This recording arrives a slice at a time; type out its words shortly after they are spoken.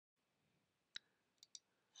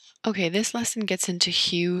Okay, this lesson gets into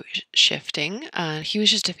hue shifting. Hue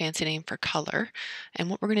is just a fancy name for color. And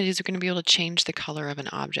what we're going to do is we're going to be able to change the color of an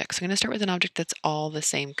object. So I'm going to start with an object that's all the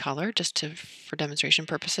same color, for demonstration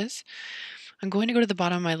purposes. I'm going to go to the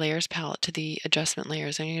bottom of my layers palette to the adjustment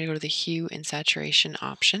layers. I'm going to go to the hue and saturation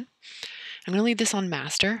option. I'm going to leave this on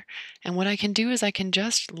master. And what I can do is I can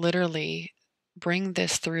just literally bring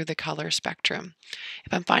this through the color spectrum.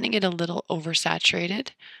 If I'm finding it a little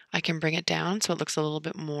oversaturated, I can bring it down so it looks a little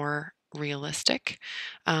bit more realistic.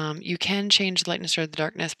 You can change the lightness or the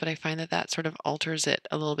darkness, but I find that that sort of alters it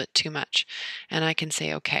a little bit too much. And I can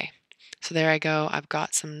say, okay. So there I go. I've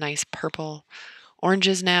got some nice purple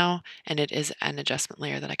oranges now, and it is an adjustment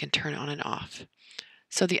layer that I can turn on and off.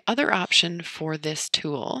 So the other option for this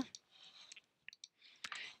tool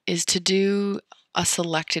is to do a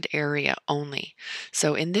selected area only.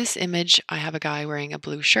 So in this image, I have a guy wearing a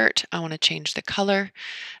blue shirt. I want to change the color.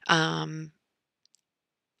 My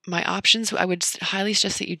options, I would highly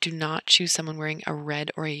suggest that you do not choose someone wearing a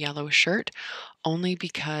red or a yellow shirt, only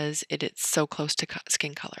because it is so close to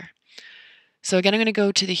skin color. So again, I'm going to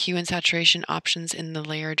go to the hue and saturation options in the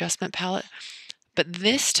layer adjustment palette. But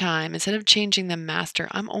this time, instead of changing the master,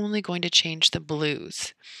 I'm only going to change the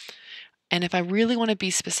blues. And if I really want to be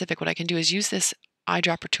specific, what I can do is use this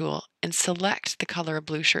eyedropper tool and select the color of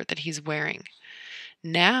blue shirt that he's wearing.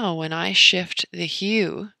 Now, when I shift the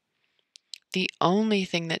hue, the only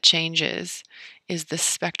thing that changes is the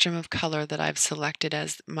spectrum of color that I've selected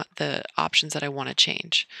as the options that I want to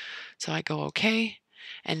change. So I go OK,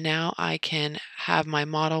 and now I can have my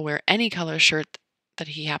model wear any color shirt that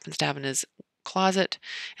he happens to have in his closet,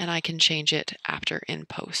 and I can change it after in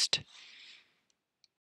post.